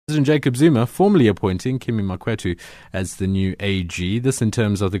President Jacob Zuma formally appointing Kimi Makwetu as the new AG, this in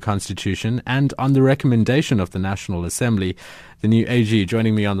terms of the Constitution and on the recommendation of the National Assembly. The new AG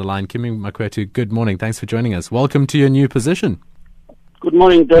joining me on the line, Kimi Makwetu, good morning. Thanks for joining us. Welcome to your new position. Good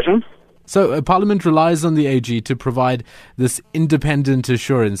morning, Desmond. So Parliament relies on the AG to provide this independent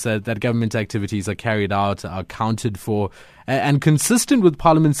assurance that government activities are carried out, are accounted for, and consistent with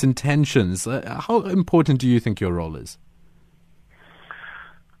Parliament's intentions. How important do you think your role is?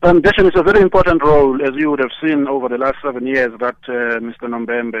 Desmond, it's a very important role, as you would have seen over the last 7 years that Mr.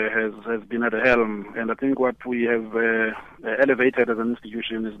 Nombembe has been at the helm. And I think what we have elevated as an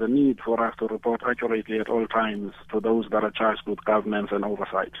institution is the need for us to report accurately at all times to those that are charged with governance and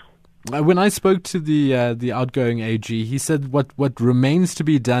oversight. When I spoke to the outgoing AG, he said what remains to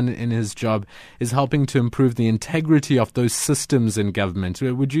be done in his job is helping to improve the integrity of those systems in government.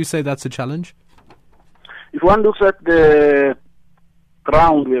 Would you say that's a challenge? If one looks at the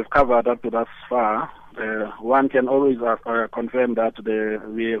ground we have covered up to thus far, one can always confirm that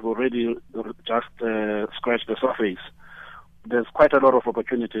we have already just scratched the surface. There's quite a lot of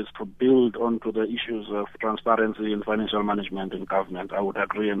opportunities to build onto the issues of transparency and financial management in government. I would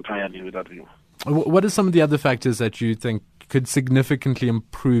agree entirely with that view. What are some of the other factors that you think could significantly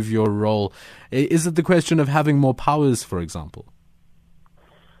improve your role? Is it the question of having more powers, for example?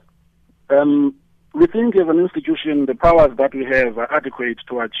 We think as an institution, the powers that we have are adequate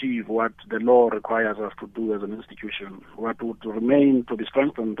to achieve what the law requires us to do as an institution. What would remain to be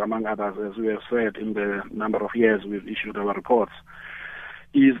strengthened, among others, as we have said in the number of years we've issued our reports,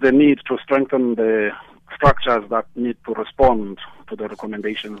 is the need to strengthen the structures that need to respond to the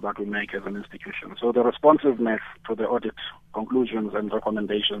recommendations that we make as an institution. So the responsiveness to the audit conclusions and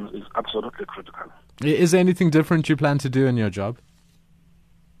recommendations is absolutely critical. Is there anything different you plan to do in your job?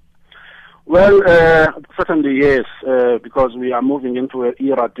 Well, certainly yes, because we are moving into an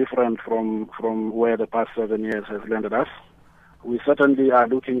era different from where the past 7 years has landed us. We certainly are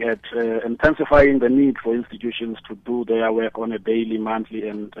looking at intensifying the need for institutions to do their work on a daily, monthly,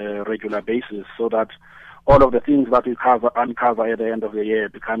 and regular basis so that all of the things that we uncover at the end of the year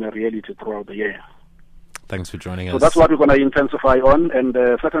become a reality throughout the year. Thanks for joining us. So that's what we're going to intensify on, and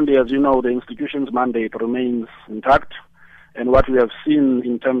certainly, as you know, the institution's mandate remains intact. And what we have seen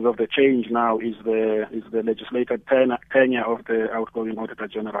in terms of the change now is the legislated tenure of the outgoing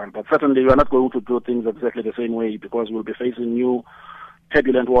Auditor-General. But certainly we are not going to do things exactly the same way because we'll be facing new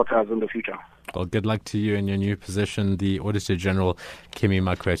turbulent waters in the future. Well, good luck to you in your new position. The Auditor-General, Kimi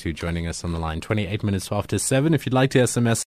Makwetu, joining us on the line. 28 minutes after 7. If you'd like to SMS